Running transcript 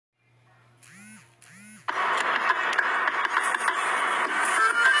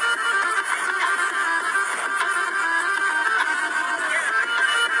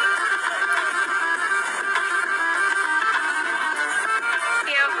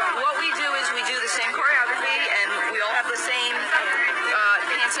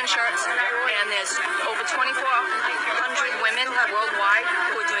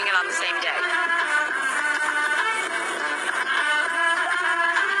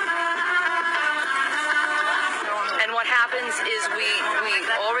things is we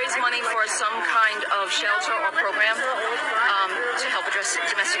all raise money for some kind of shelter or program to help address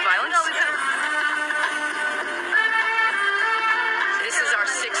domestic violence. This is our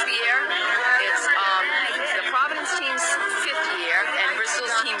 6th year. It's the Providence team's 5th year and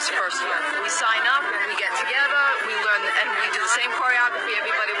Bristol's team's 1st year. We sign up, we get together, we learn, and we do the same choreography,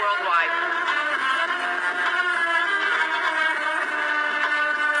 everybody worldwide.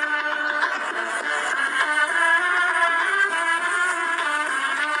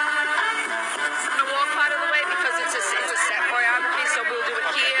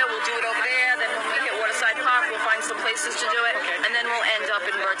 Some places to do it, and then we'll end up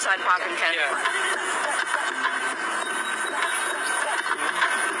in Birdside Park in Kenney. Yeah.